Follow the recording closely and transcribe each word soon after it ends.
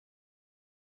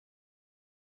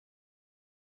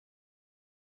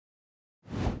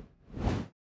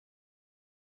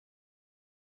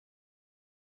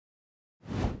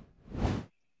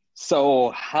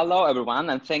So, hello everyone,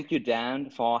 and thank you, Dan,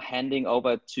 for handing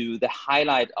over to the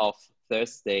highlight of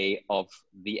Thursday of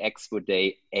the Expo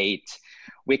Day 8.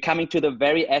 We're coming to the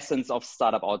very essence of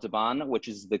Startup Autobahn, which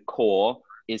is the core,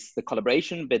 is the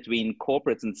collaboration between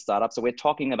corporates and startups. So we're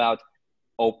talking about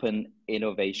open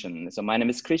innovation. So my name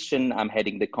is Christian. I'm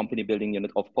heading the company building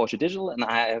unit of Porsche Digital, and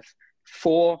I have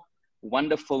four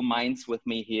wonderful minds with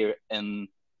me here in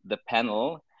the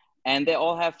panel. And they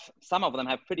all have, some of them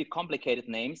have pretty complicated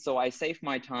names. So I save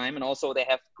my time, and also they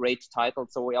have great titles.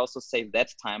 So we also save that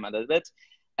time a little bit.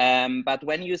 But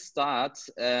when you start,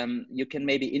 you can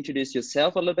maybe introduce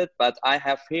yourself a little bit, but I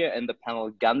have here in the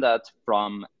panel Gandert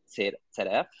from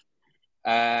ZF.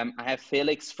 I have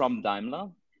Felix from Daimler.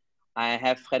 I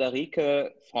have Frederike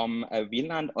from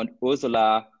Wieland and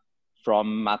Ursula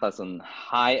from Motherson.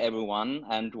 Hi, everyone,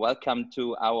 and welcome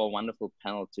to our wonderful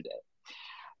panel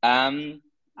today.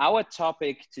 Our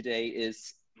topic today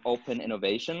is open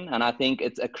innovation, and I think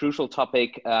it's a crucial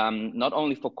topic, not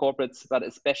only for corporates, but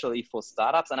especially for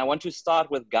startups. And I want to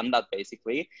start with Gandert,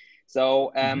 basically.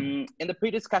 So in the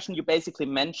pre-discussion, you basically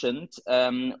mentioned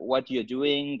what you're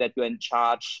doing, that you're in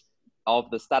charge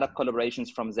of the startup collaborations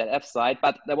from ZF side,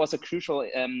 but there was a crucial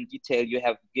detail you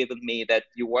have given me, that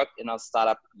you worked in a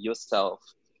startup yourself.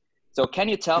 So can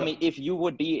you tell me, if you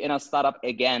would be in a startup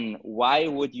again, why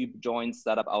would you join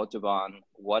Startup Autobahn?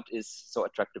 What is so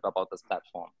attractive about this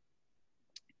platform?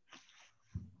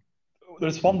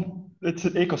 It's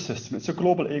an ecosystem. It's a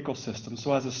global ecosystem.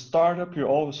 So as a startup, you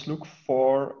always look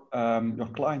for your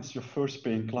clients, your first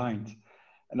paying client.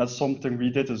 And that's something we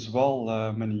did as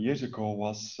well many years ago,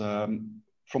 was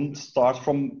from the start,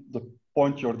 from the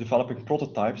point you're developing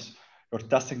prototypes, you're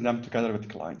testing them together with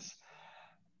clients,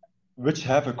 which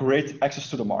have a great access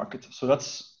to the market. So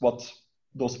that's what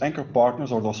those anchor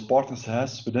partners or those partners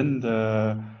has within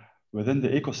the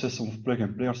ecosystem of Plug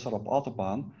and Play or Startup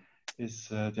Autobahn, is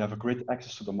they have a great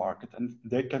access to the market, and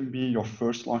they can be your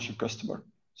first launching customer.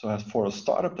 So as for a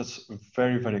startup, that's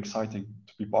very, very exciting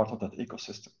to be part of that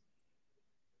ecosystem.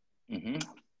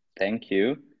 Thank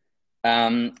you.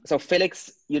 So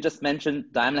Felix, you just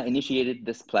mentioned Daimler initiated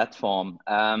this platform.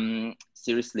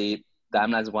 Seriously,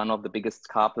 Daimler is one of the biggest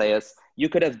car players. You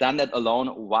could have done that alone.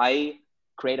 Why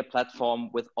create a platform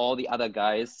with all the other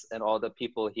guys and all the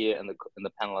people here in the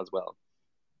panel as well?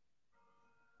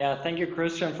 Yeah, thank you,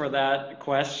 Christian, for that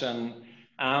question.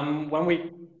 When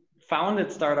we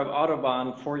founded Startup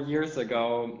Autobahn 4 years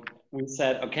ago, we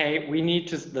said, okay, we need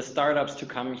the startups to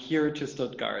come here to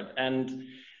Stuttgart. And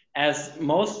as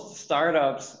most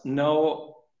startups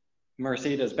know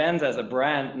Mercedes-Benz as a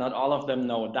brand, not all of them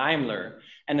know Daimler.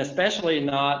 And especially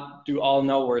not do all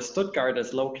know where Stuttgart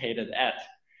is located at.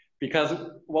 Because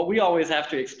what we always have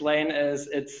to explain is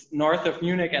it's north of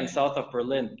Munich and south of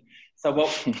Berlin. So what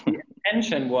the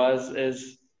intention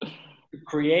is to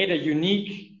create a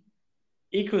unique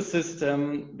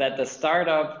ecosystem that the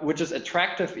startup, which is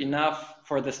attractive enough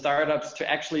for the startups to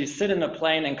actually sit in a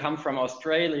plane and come from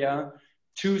Australia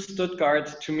to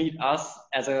Stuttgart to meet us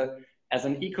as an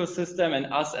ecosystem, and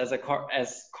us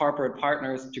as corporate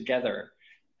partners together.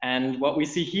 And what we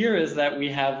see here is that we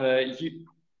have a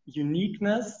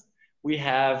uniqueness. We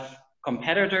have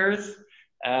competitors,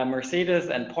 Mercedes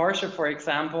and Porsche, for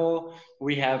example.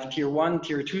 We have tier 1,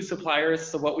 tier 2 suppliers.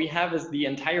 So what we have is the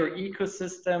entire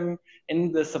ecosystem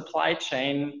in the supply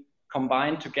chain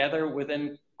combined together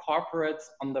within corporates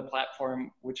on the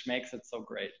platform, which makes it so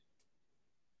great.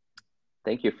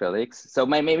 Thank you, Felix. So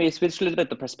maybe switch a little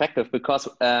bit the perspective, because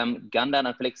Gandert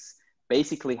and Felix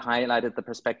basically highlighted the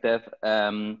perspective,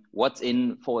 what's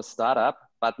in for a startup,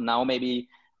 but now maybe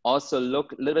also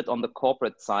look a little bit on the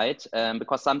corporate side,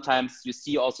 because sometimes you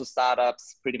see also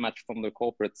startups pretty much from the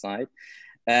corporate side.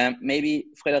 Maybe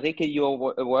Frederike,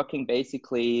 you're working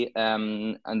basically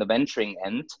on the venturing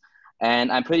end,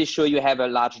 and I'm pretty sure you have a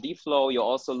large deal flow. You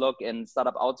also look in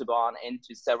Startup Autobahn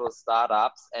into several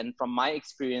startups. And from my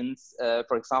experience,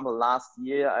 for example, last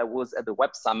year I was at the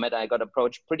Web Summit. I got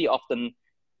approached pretty often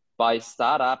by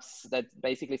startups that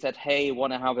basically said, hey,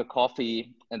 want to have a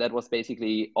coffee? And that was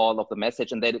basically all of the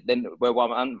message. And they then were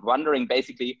wondering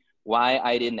basically why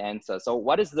I didn't answer. So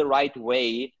what is the right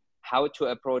way, how to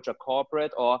approach a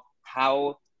corporate, or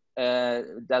how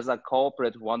does a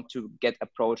corporate want to get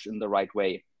approached in the right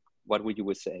way? What would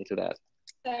you say to that?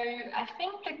 So I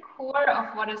think the core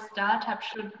of what a startup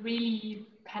should really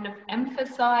kind of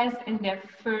emphasize in their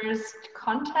first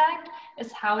contact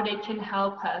is how they can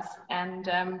help us. And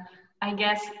I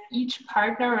guess each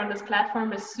partner on this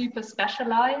platform is super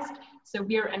specialized. So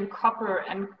we're in copper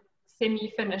and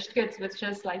semi-finished goods, which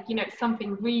is like, you know,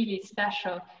 something really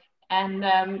special. And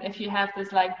if you have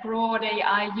this like broad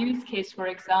AI use case, for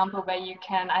example, where you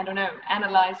can, I don't know,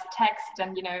 analyze text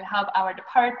and, you know, help our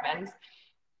departments,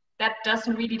 that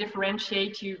doesn't really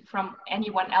differentiate you from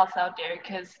anyone else out there,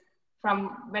 because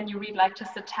from when you read like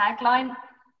just a tagline,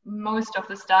 most of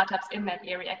the startups in that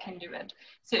area can do it.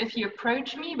 So if you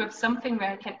approach me with something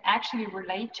where I can actually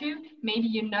relate to, maybe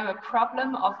you know a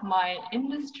problem of my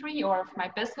industry or of my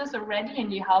business already,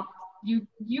 and you help,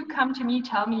 you come to me,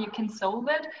 tell me you can solve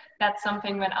it, that's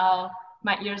something when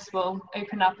my ears will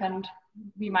open up and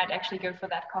we might actually go for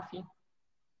that coffee.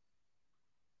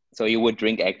 So you would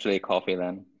drink actually coffee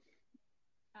then?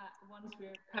 Once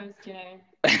we're post, you know,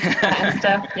 and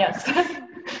stuff, yes.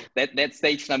 That's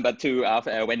stage number 2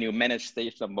 after when you manage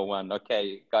stage number 1.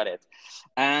 Okay, got it.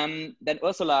 Then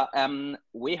Ursula,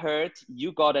 we heard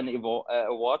you got an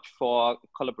award for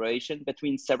collaboration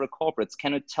between several corporates.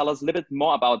 Can you tell us a little bit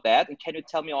more about that? And can you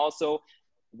tell me also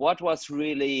what was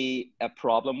really a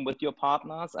problem with your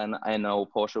partners? And I know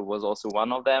Porsche was also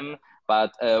one of them,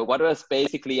 but what was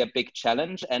basically a big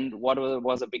challenge and what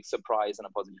was a big surprise in a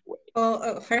positive way?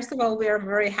 Well, first of all, we are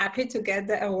very happy to get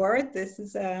the award. This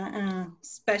is a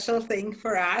special thing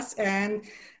for us. And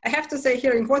I have to say,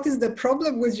 hearing what is the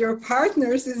problem with your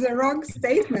partners is a wrong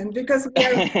statement, because we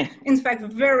are in fact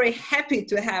very happy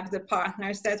to have the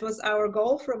partners. That was our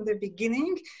goal from the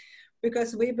beginning,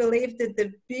 because we believe that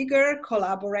the bigger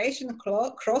collaboration,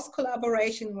 cross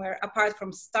collaboration, where apart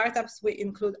from startups, we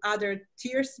include other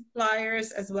tier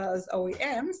suppliers as well as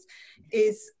OEMs,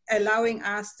 is allowing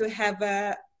us to have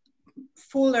a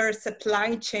fuller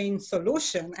supply chain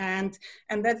solution. And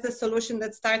that's the solution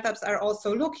that startups are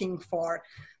also looking for.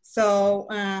 So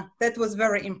that was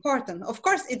very important. Of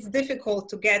course, it's difficult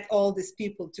to get all these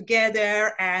people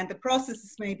together and the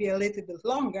processes may be a little bit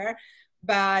longer,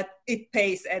 but it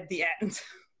pays at the end.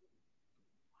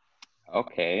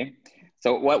 Okay.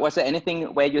 So was there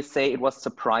anything where you say it was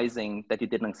surprising that you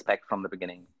didn't expect from the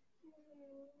beginning?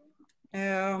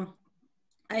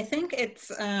 I think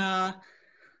it's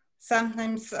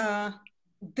sometimes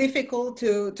difficult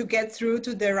to get through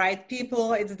to the right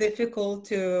people. It's difficult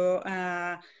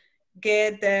to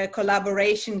get the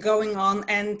collaboration going on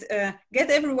and get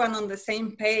everyone on the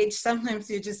same page. Sometimes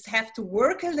you just have to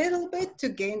work a little bit to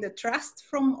gain the trust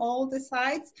from all the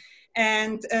sides.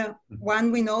 And when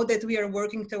we know that we are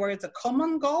working towards a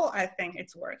common goal, I think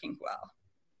it's working well.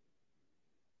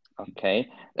 Okay.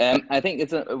 I think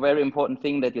it's a very important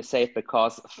thing that you say,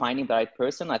 because finding the right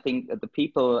person, I think the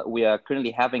people we are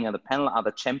currently having on the panel are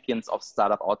the champions of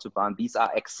Startup Autobahn. These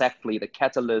are exactly the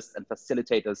catalysts and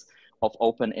facilitators of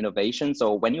open innovation.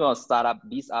 So when you are a startup,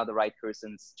 these are the right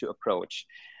persons to approach.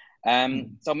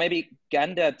 So maybe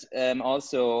Gandert,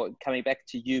 also coming back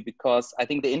to you, because I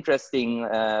think the interesting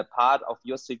part of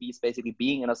your CV is basically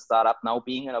being in a startup, now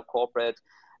being in a corporate.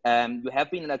 You have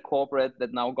been in a corporate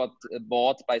that now got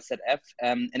bought by ZF,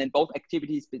 and in both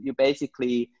activities you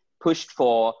basically pushed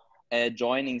for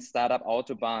joining Startup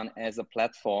Autobahn as a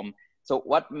platform. So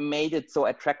what made it so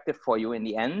attractive for you in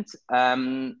the end?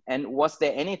 And was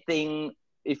there anything,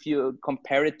 if you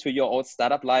compare it to your old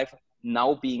startup life,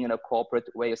 now being in a corporate,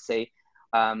 where you say,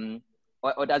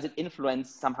 or does it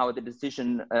influence somehow the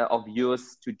decision of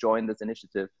yours to join this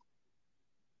initiative?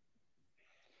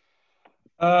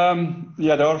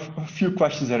 Yeah, there are a few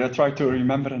questions there. I try to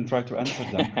remember and try to answer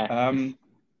them.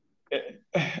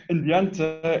 In the end,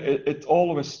 it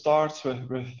always starts with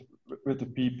the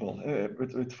people,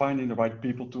 with finding the right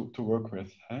people to work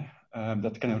with,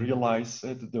 that can realize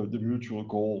the mutual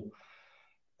goal.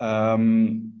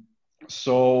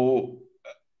 So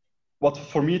what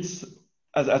for me, it's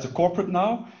as a corporate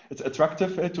now, it's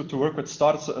attractive to work with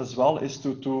startups as well, is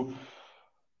to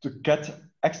get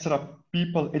extra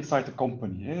people inside the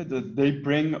company. They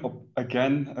bring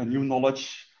again a new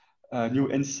knowledge,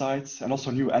 new insights, and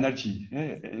also new energy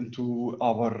into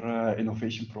our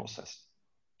innovation process.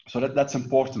 So that's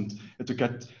important, to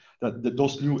get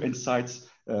those new insights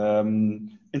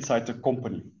inside the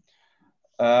company.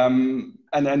 And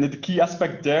the key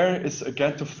aspect there is,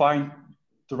 again, to find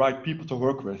the right people to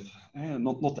work with.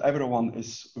 Not everyone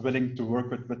is willing to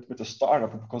work with a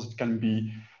startup, because it can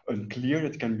be unclear,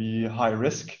 it can be high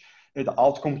risk, the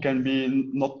outcome can be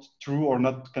not true or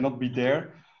cannot be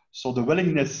there. So the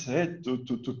willingness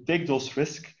to take those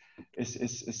risks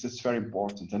is very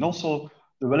important. And also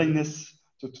the willingness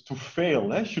to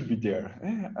fail should be there.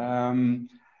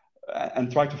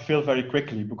 And try to fail very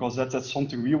quickly, because that's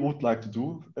something we would like to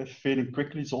do. Failing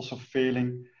quickly is also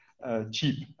failing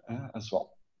cheap as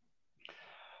well.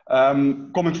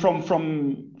 Coming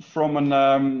from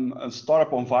a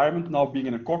startup environment, now being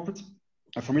in a corporate,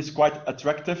 for me it's quite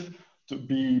attractive to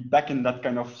be back in that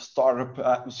kind of startup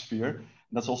atmosphere.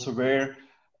 And that's also where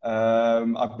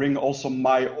I bring also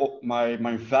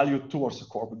my value towards the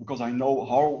corporate, because I know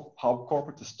how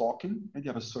corporate is talking, and they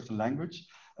have a certain language.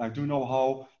 I do know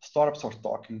how startups are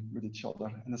talking with each other,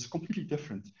 and it's completely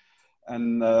different.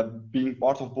 And being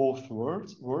part of both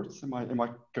worlds in my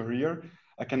career,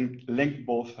 I can link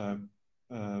both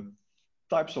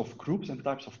types of groups and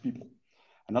types of people,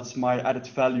 and that's my added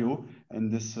value in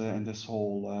this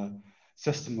whole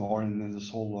system, or in this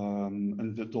whole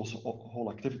those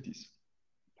whole activities.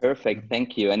 Perfect, thank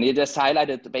you. And you just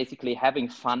highlighted basically having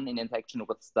fun in interaction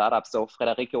with startups. So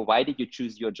Frederike, why did you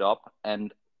choose your job,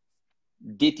 and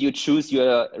did you choose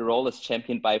your role as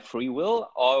champion by free will,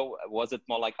 or was it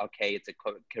more like, okay, it's a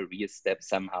career step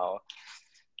somehow?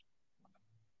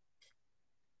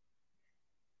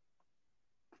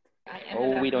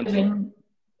 We don't see.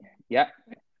 Yeah,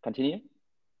 continue.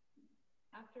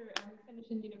 After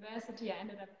finishing university, I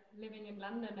ended up living in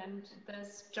London, and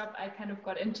this job I kind of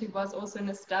got into was also in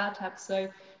a startup. So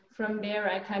from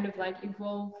there, I kind of like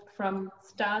evolved from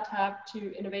startup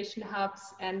to innovation hubs.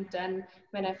 And then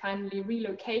when I finally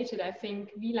relocated, I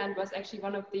think Wieland was actually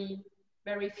one of the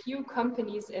very few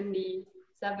companies in the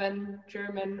southern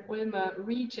German Ulmer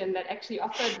region that actually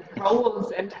offered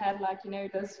roles and had, like, you know,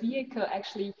 this vehicle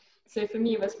actually. So for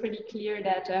me, it was pretty clear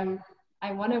that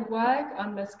I want to work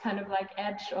on this kind of like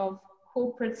edge of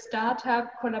corporate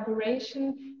startup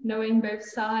collaboration, knowing both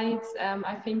sides.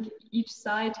 I think each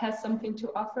side has something to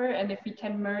offer, and if we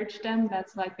can merge them,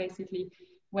 that's like basically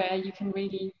where you can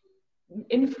really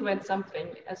influence something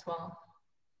as well.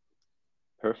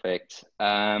 Perfect.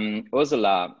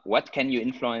 Ursula, what can you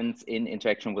influence in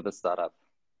interaction with a startup?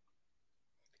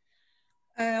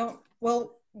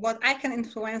 Well, what I can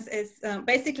influence is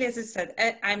basically, as I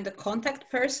said, I'm the contact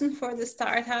person for the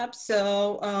startup. So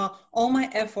all my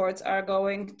efforts are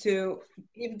going to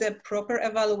give the proper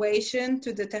evaluation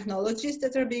to the technologies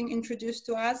that are being introduced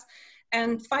to us,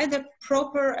 and find the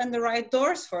proper and the right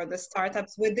doors for the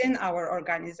startups within our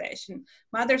organization.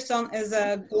 Motherson is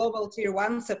a global tier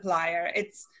 1 supplier.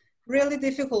 It's really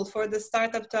difficult for the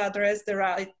startup to address the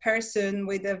right person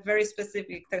with a very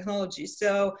specific technology.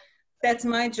 So that's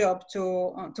my job,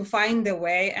 to find a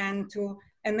way and to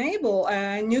enable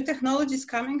new technologies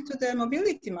coming to the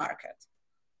mobility market.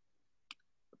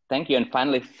 Thank you. And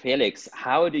finally, Felix,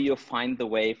 how do you find the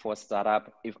way for a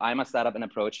startup? If I'm a startup and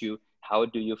approach you, how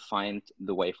do you find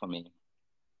the way for me?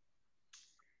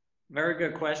 Very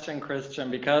good question, Christian,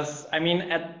 because I mean,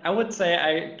 I would say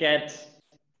I get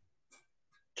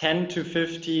 10 to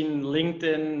 15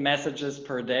 LinkedIn messages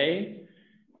per day.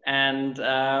 And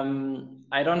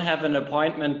I don't have an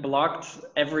appointment blocked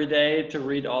every day to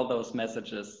read all those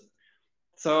messages.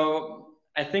 So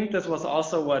I think this was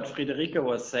also what Frederike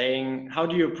was saying. How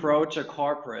do you approach a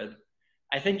corporate?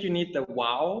 I think you need the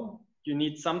wow. You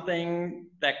need something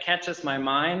that catches my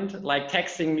mind, like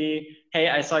texting me, hey,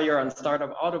 I saw you're on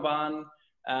Startup Autobahn.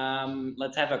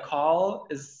 Let's have a call,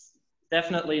 is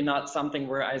definitely not something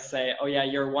where I say, oh yeah,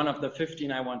 you're one of the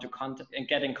 15 I want to contact and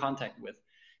get in contact with.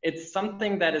 It's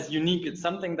something that is unique. It's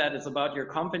something that is about your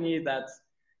company, that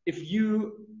if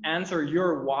you answer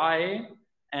your why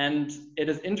and it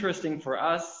is interesting for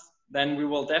us, then we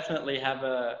will definitely have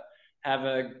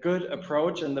a good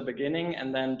approach in the beginning,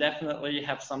 and then definitely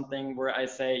have something where I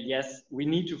say, yes, we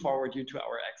need to forward you to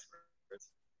our experts.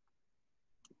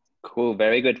 Cool,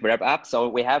 very good wrap up. So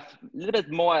we have a little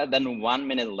bit more than 1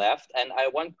 minute left, and I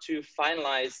want to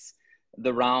finalize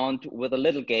the round with a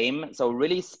little game. So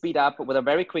really speed up with a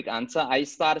very quick answer. I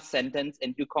start a sentence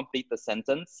and you complete the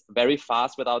sentence very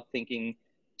fast without thinking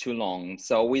too long.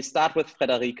 So we start with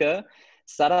Frederike.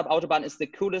 Startup Autobahn is the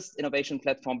coolest innovation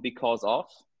platform because of?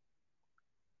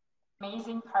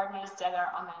 Amazing partners that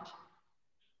are on it.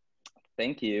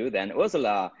 Thank you. Then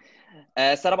Ursula.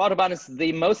 Startup Autobahn is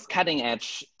the most cutting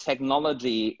edge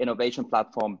technology innovation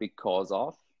platform because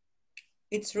of?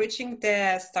 It's reaching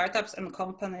the startups and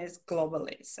companies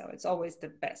globally. So it's always the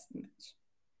best match.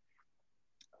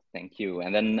 Thank you.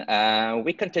 And then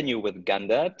we continue with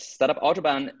Gandert. Startup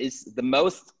Autobahn is the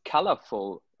most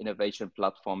colorful innovation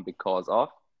platform because of?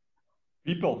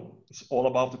 People. It's all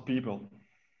about the people.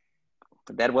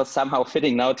 That was somehow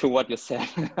fitting now to what you said.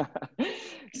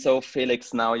 So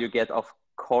Felix, now you get, of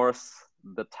course,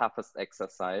 the toughest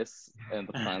exercise in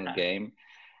the final game.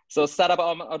 So Startup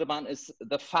Autobahn is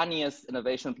the funniest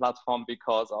innovation platform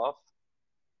because of?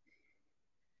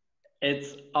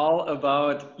 It's all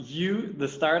about you, the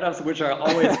startups, which are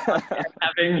always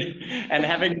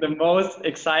having the most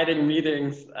exciting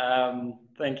meetings.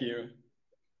 Thank you.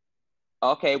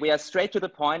 Okay, we are straight to the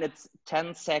point. It's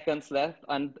 10 seconds left.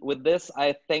 And with this,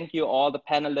 I thank you all, the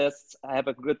panelists. Have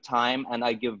a good time, and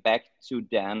I give back to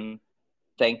Dan.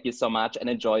 Thank you so much, and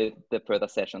enjoy the further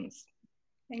sessions.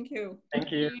 Thank you.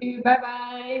 Thank you.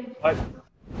 Bye-bye. Bye.